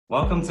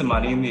Welcome to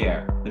Money in the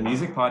Air, the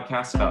music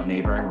podcast about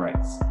neighboring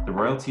rights, the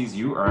royalties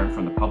you earn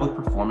from the public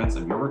performance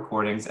of your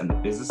recordings and the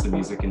business of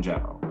music in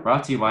general.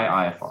 Brought to you by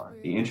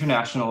IFR, the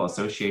International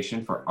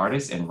Association for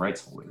Artists and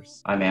Rights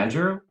Holders. I'm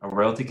Andrew, a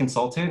royalty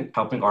consultant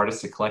helping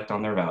artists to collect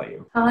on their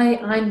value. Hi,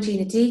 I'm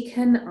Gina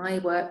Deacon. I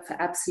work for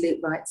Absolute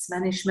Rights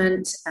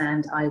Management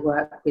and I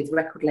work with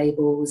record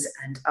labels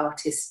and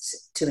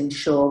artists to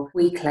ensure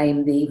we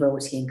claim the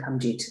royalty income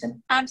due to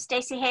them. I'm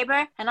Stacey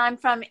Haber and I'm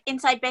from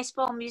Inside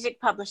Baseball Music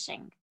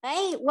Publishing.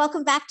 Hey,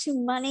 welcome back to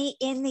Money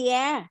in the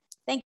Air.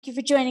 Thank you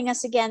for joining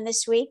us again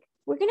this week.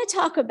 We're going to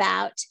talk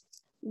about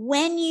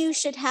when you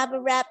should have a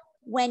rep,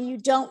 when you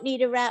don't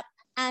need a rep,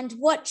 and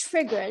what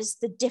triggers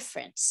the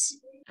difference.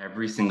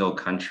 Every single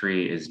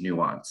country is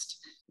nuanced,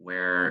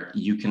 where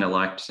you can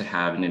elect to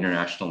have an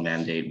international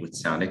mandate with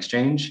Sound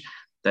Exchange.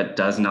 That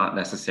does not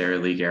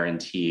necessarily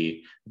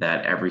guarantee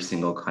that every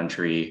single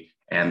country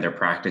and their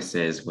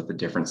practices with the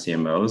different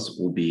CMOs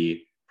will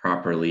be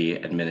properly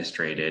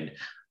administrated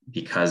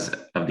because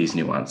of these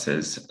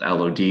nuances.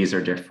 LODs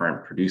are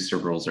different, producer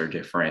rules are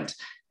different,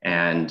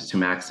 and to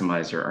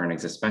maximize your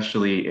earnings,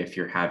 especially if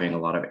you're having a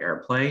lot of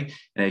airplay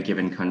in a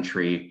given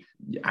country,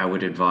 I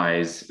would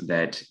advise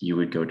that you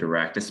would go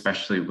direct,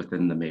 especially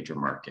within the major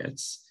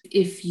markets.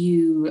 If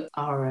you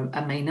are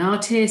a main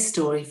artist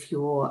or if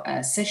you're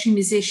a session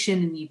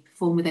musician and you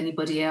perform with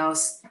anybody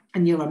else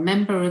and you're a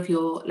member of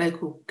your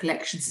local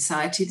collection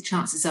society, the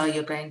chances are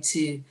you're going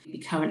to be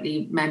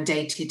currently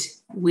mandated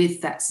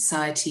with that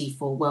society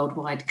for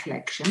worldwide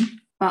collection.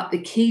 But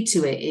the key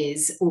to it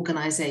is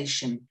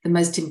organisation. The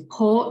most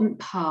important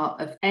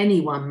part of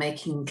anyone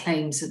making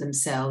claims for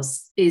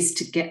themselves is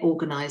to get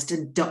organised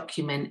and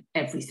document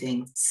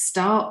everything.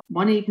 Start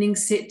one evening,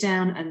 sit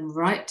down and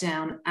write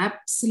down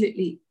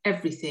absolutely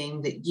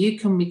everything that you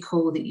can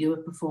recall that you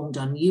have performed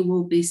on. You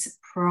will be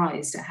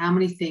surprised at how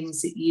many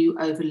things that you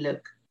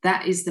overlook.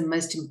 That is the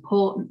most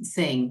important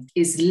thing,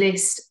 is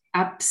list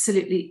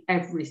absolutely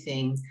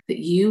everything that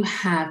you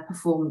have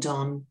performed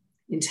on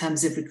in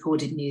terms of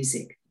recorded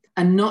music.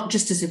 And not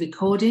just as a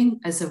recording,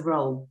 as a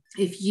role.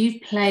 If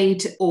you've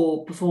played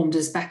or performed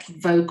as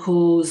backing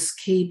vocals,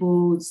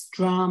 keyboards,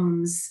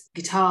 drums,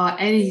 guitar,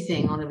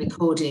 anything on a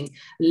recording,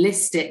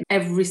 list it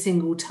every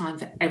single time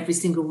for every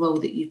single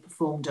role that you've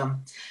performed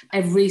on.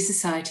 Every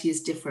society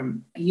is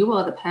different. You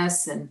are the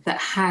person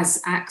that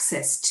has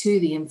access to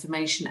the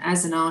information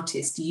as an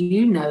artist.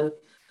 You know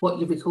what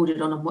you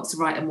recorded on and what's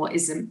right and what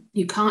isn't.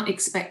 You can't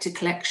expect a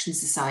collection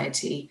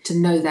society to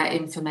know that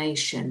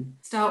information.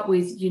 Start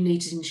with, you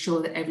need to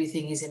ensure that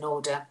everything is in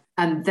order.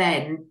 And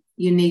then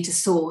you need to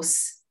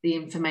source the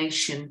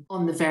information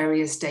on the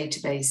various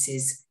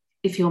databases.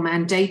 If you're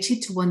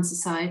mandated to one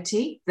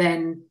society,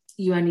 then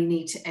you only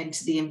need to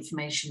enter the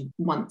information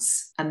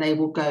once and they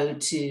will go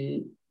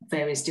to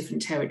various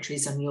different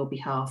territories on your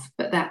behalf.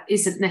 But that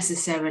isn't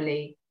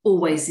necessarily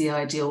always the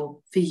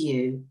ideal for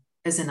you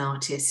as an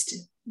artist.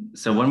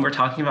 So when we're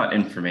talking about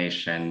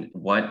information,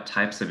 what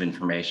types of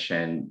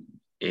information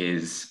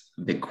is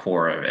the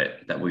core of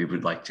it that we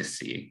would like to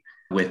see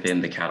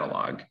within the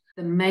catalog?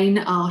 The main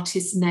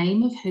artist's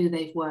name of who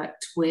they've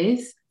worked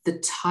with, the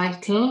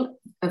title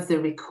of the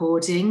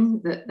recording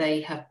that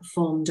they have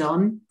performed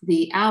on,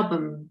 the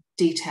album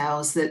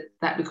details that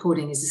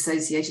recording is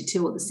associated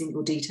to, or the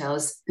single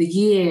details, the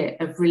year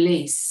of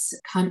release,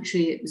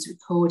 country it was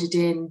recorded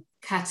in,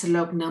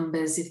 catalogue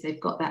numbers if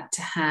they've got that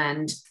to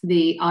hand,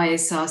 the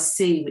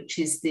ISRC, which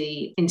is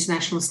the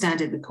International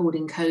Standard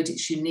Recording Code.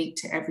 It's unique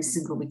to every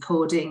single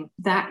recording.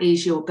 That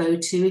is your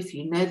go-to. If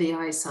you know the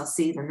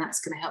ISRC, then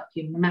that's going to help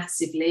you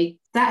massively.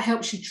 That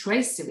helps you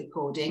trace the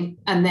recording.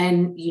 And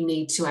then you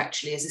need to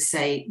actually, as I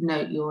say,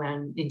 note your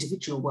own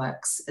individual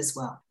works as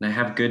well. And I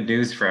have good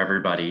news for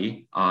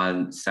everybody.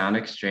 On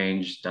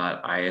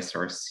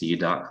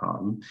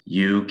soundexchange.isrc.com,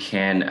 you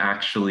can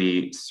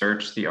actually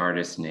search the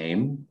artist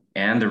name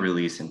and the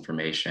release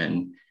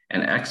information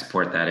and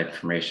export that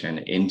information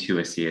into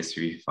a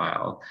CSV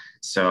file.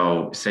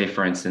 So say,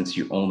 for instance,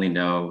 you only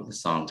know the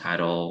song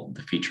title,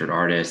 the featured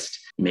artist,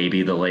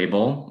 maybe the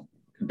label,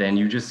 then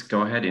you just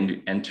go ahead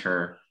and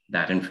enter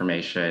that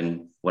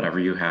information, whatever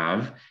you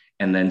have,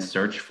 and then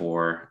search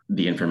for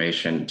the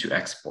information to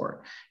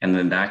export. And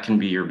then that can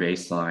be your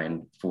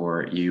baseline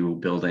for you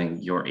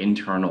building your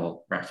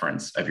internal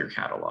reference of your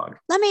catalog.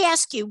 Let me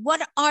ask you,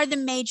 what are the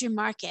major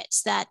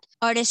markets that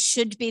artists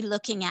should be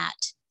looking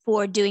at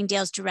for doing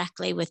deals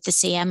directly with the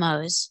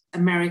CMOs?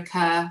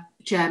 America,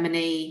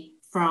 Germany,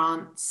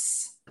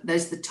 France.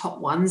 Those are the top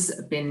ones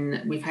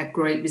that we've had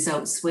great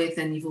results with.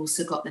 And you've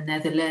also got the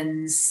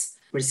Netherlands.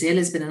 Brazil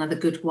has been another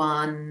good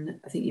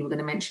one. I think you were going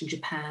to mention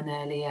Japan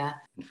earlier.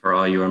 For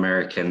all you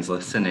Americans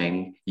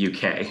listening,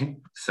 UK.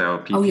 So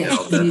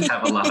PPL does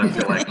have a lot of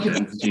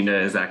collections. Gina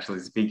is actually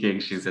speaking.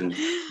 She's in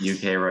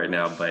UK right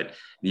now, but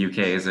the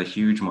UK is a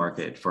huge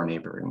market for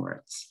neighboring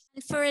rights.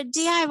 For a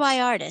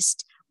DIY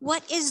artist,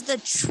 what is the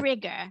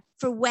trigger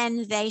for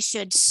when they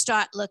should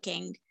start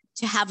looking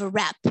to have a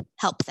rep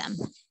help them?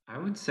 I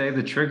would say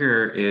the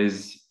trigger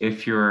is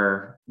if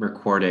you're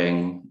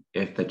recording,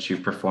 if that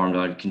you've performed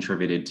on,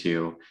 contributed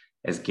to,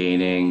 is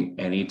gaining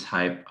any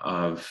type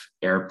of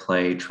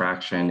airplay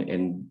traction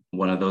in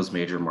one of those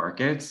major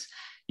markets,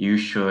 you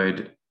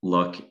should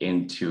look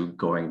into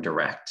going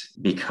direct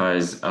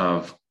because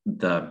of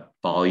the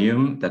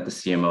volume that the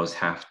CMOs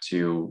have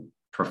to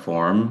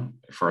perform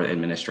for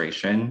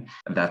administration.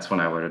 That's when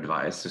I would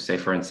advise. So say,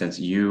 for instance,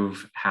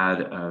 you've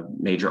had a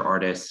major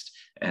artist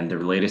and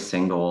their latest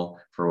single,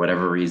 for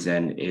whatever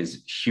reason,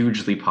 is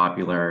hugely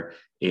popular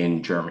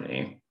in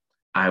Germany.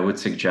 I would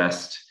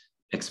suggest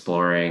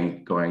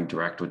exploring going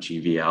direct with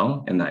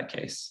GVL in that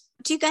case.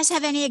 Do you guys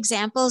have any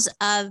examples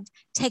of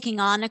taking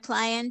on a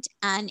client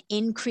and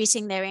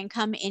increasing their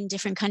income in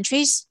different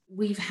countries?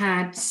 We've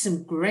had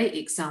some great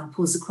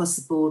examples across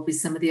the board with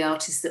some of the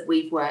artists that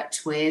we've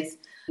worked with.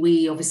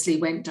 We obviously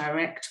went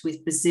direct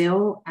with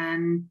Brazil,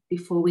 and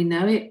before we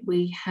know it,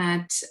 we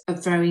had a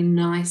very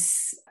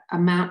nice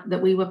amount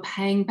that we were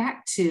paying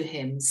back to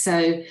him.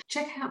 So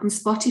check out on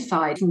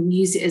Spotify. You can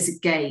use it as a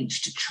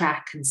gauge to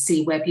track and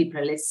see where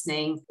people are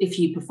listening. If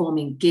you're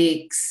performing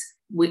gigs,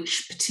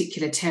 which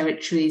particular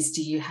territories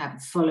do you have a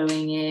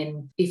following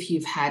in? If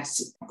you've had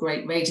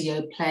great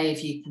radio play,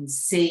 if you can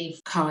see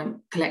current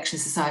collection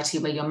society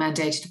where you're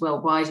mandated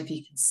worldwide, if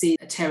you can see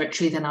a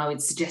territory, then I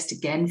would suggest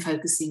again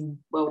focusing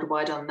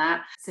worldwide on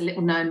that. It's a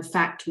little known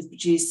fact with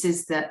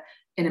producers that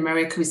in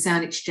America with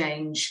Sound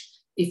Exchange,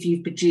 if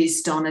you've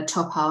produced on a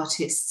top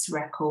artist's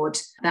record,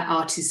 that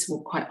artist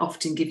will quite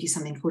often give you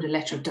something called a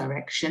letter of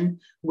direction,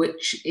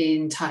 which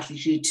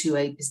entitles you to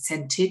a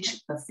percentage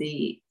of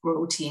the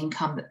royalty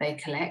income that they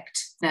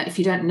collect. Now, if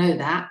you don't know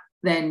that,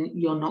 then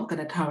you're not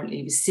going to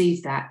currently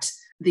receive that.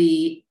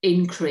 The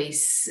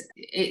increase,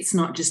 it's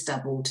not just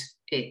doubled.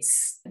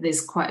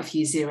 There's quite a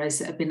few zeros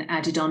that have been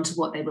added on to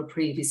what they were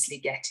previously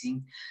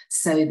getting.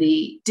 So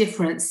the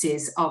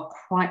differences are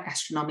quite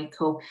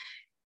astronomical.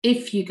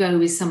 If you go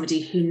with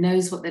somebody who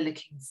knows what they're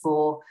looking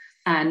for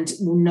and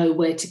will know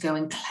where to go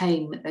and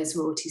claim those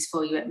royalties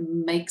for you, it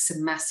makes a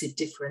massive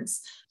difference.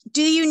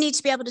 Do you need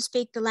to be able to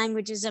speak the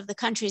languages of the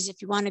countries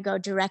if you want to go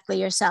directly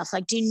yourself?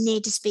 Like, do you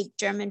need to speak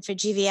German for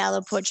GVL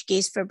or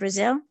Portuguese for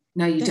Brazil?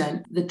 No, you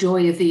don't. The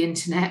joy of the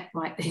internet,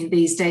 right?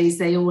 These days,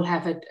 they all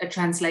have a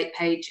translate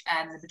page,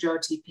 and the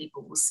majority of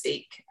people will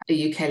speak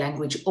a UK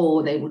language,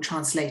 or they will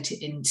translate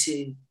it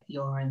into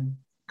your own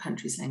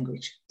country's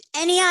language.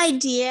 Any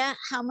idea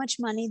how much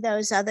money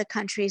those other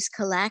countries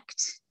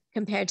collect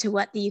compared to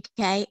what the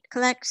UK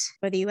collects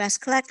or the US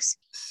collects?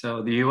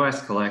 So the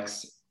US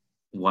collects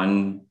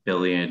 $1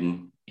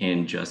 billion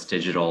in just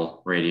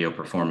digital radio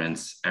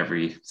performance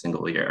every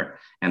single year.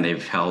 And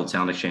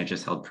Sound Exchange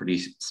has held pretty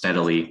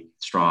steadily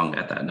strong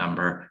at that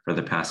number for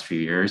the past few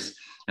years.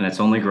 And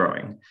it's only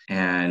growing.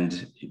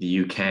 And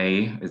the UK,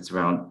 it's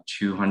around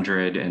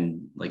 200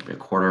 and like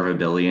 £250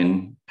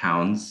 million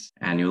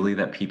annually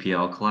that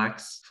PPL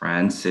collects.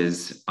 France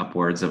is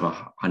upwards of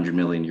 100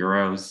 million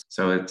euros.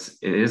 So it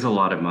is a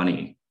lot of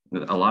money.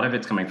 A lot of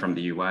it's coming from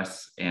the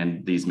US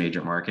and these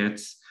major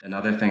markets.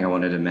 Another thing I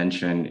wanted to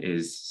mention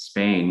is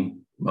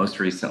Spain most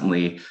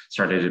recently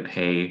started to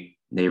pay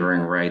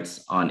neighboring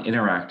rights on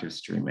interactive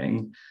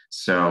streaming.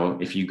 So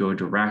if you go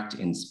direct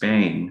in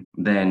Spain,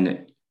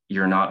 then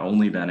you're not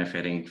only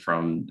benefiting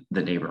from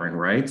the neighboring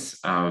rights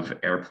of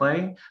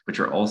airplay, but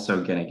you're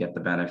also going to get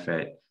the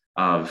benefit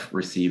of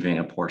receiving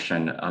a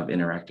portion of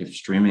interactive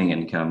streaming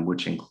income,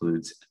 which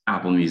includes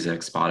Apple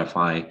Music,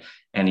 Spotify,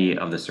 any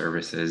of the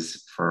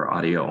services for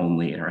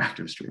audio-only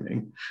interactive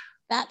streaming.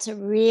 That's a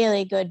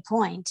really good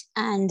point,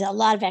 and a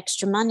lot of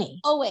extra money.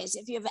 Always,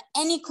 if you have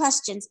any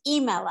questions,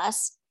 email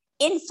us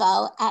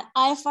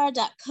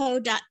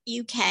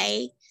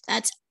info@iafar.co.uk.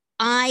 That's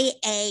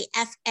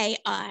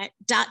iafar.co.uk.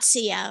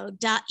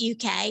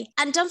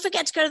 And don't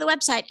forget to go to the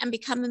website and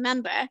become a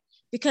member,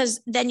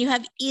 because then you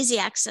have easy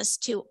access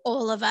to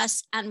all of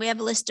us, and we have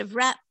a list of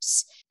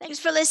reps. Thanks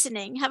for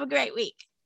listening. Have a great week.